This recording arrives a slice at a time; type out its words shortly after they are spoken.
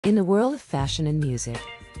In the world of fashion and music,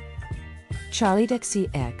 Charli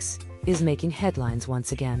XCX is making headlines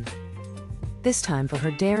once again. This time for her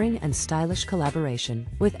daring and stylish collaboration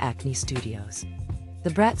with Acne Studios. The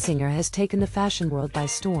Brat singer has taken the fashion world by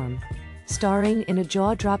storm, starring in a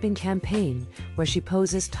jaw-dropping campaign where she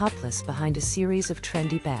poses topless behind a series of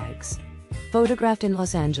trendy bags. Photographed in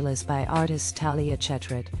Los Angeles by artist Talia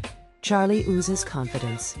Chetrit, Charli oozes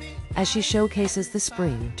confidence as she showcases the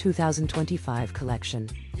Spring 2025 collection,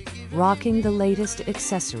 rocking the latest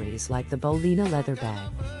accessories like the Bolina leather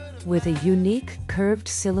bag. With a unique, curved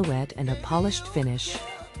silhouette and a polished finish,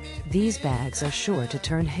 these bags are sure to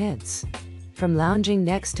turn heads. From lounging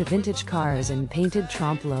next to vintage cars and painted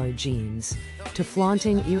trompe-l'oeil jeans, to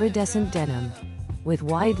flaunting iridescent denim with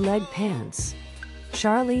wide-leg pants,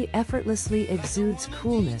 Charli effortlessly exudes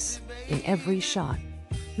coolness in every shot.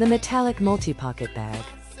 The metallic multi-pocket bag,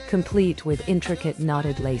 complete with intricate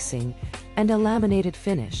knotted lacing and a laminated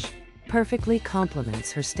finish, perfectly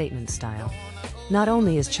complements her statement style. Not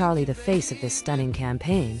only is Charli the face of this stunning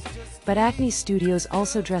campaign, but Acne Studios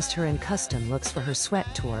also dressed her in custom looks for her sweat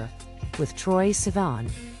tour with Troye Sivan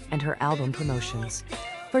and her album promotions.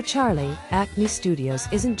 For Charli, Acne Studios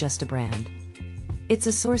isn't just a brand. It's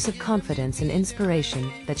a source of confidence and inspiration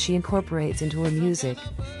that she incorporates into her music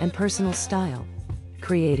and personal style.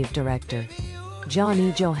 Creative director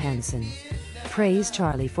Johnny Johansson praised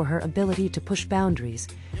Charli for her ability to push boundaries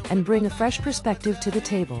and bring a fresh perspective to the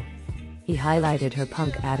table. He highlighted her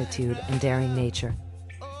punk attitude and daring nature,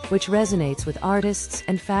 which resonates with artists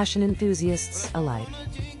and fashion enthusiasts alike.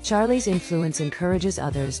 Charli's influence encourages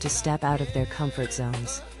others to step out of their comfort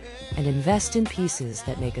zones and invest in pieces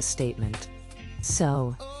that make a statement.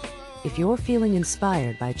 So, if you're feeling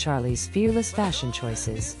inspired by Charli's fearless fashion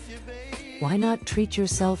choices, why not treat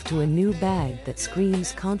yourself to a new bag that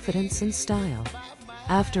screams confidence and style?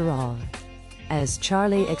 After all, as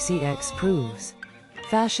Charli XCX proves,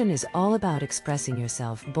 fashion is all about expressing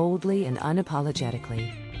yourself boldly and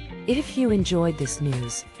unapologetically. If you enjoyed this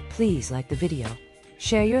news, please like the video,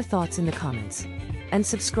 share your thoughts in the comments, and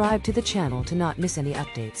subscribe to the channel to not miss any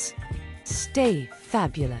updates. Stay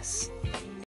fabulous!